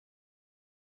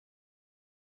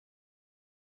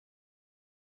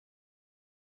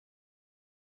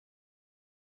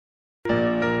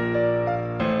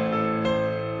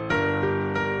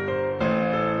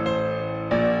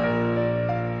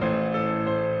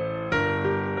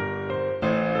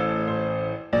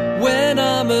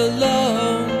I'm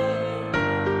alone,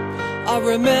 I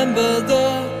remember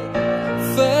the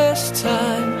first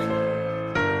time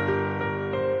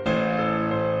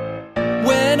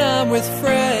when I'm with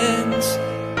friends.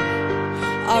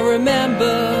 I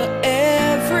remember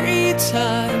every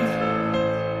time.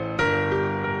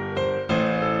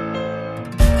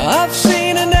 I've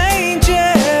seen an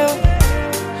angel,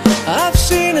 I've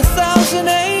seen 1,000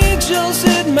 angels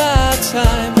in my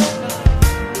time.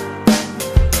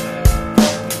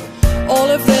 All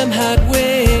of them had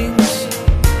wings,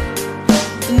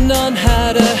 none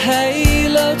had a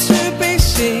halo to be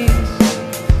seen.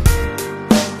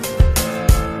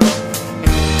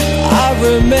 I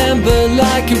remember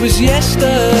like it was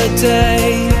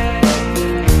yesterday,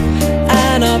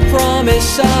 and I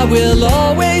promise I will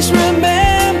always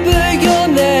remember your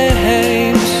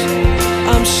names.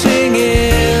 I'm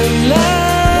singing love.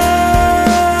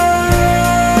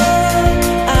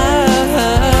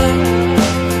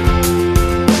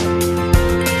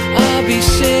 I'll be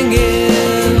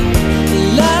singing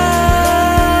love.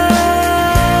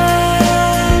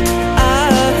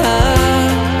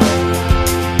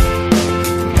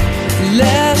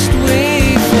 Lest we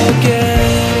forget.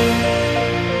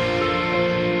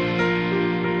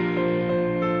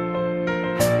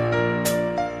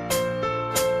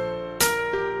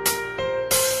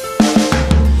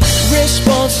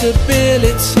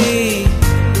 Responsibility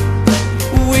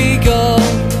we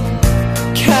gon'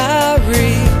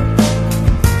 carry.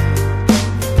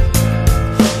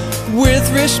 With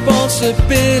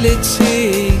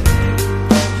responsibility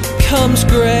comes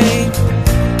great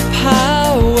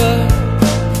power.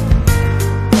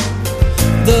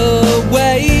 The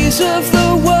ways of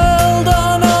the world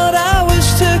are not ours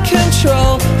to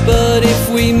control, but if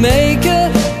we make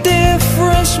a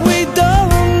difference, we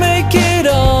don't make it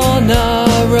on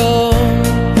our own.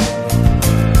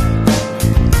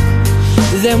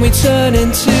 Then we turn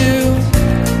into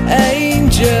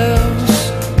angels.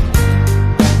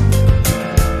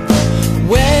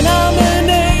 When I'm an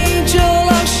angel,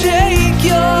 I'll shake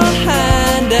your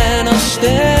hand and I'll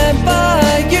stand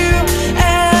by you,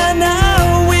 and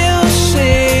I will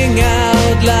sing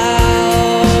out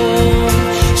loud,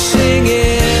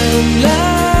 singing love.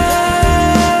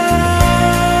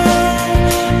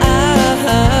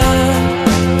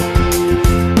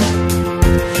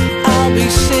 I'll be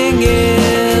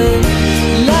singing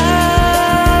love.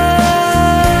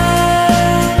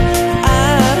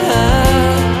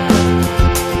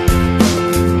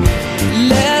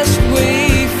 Lest we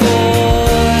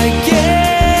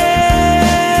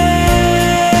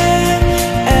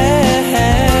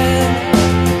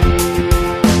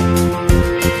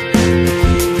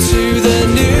to the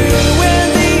new and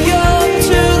the young,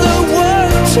 to the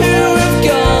ones who have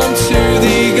gone, to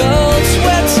the old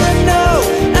sweats I know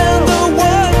and the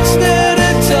ones that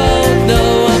I don't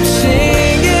know. I'm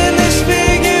singing this for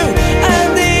you and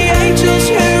the angels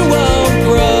who won't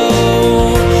grow.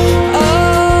 Oh,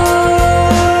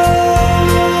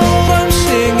 I'm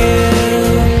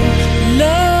singing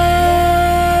love.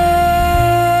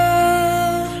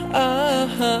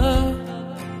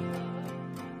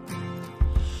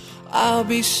 I'll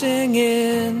be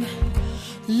singing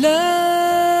love.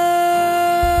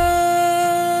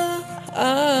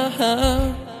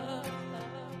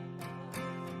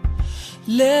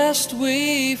 Lest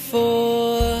we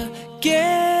forget.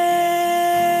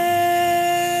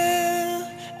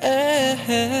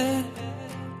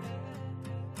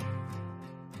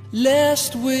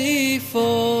 Lest we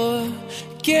forget.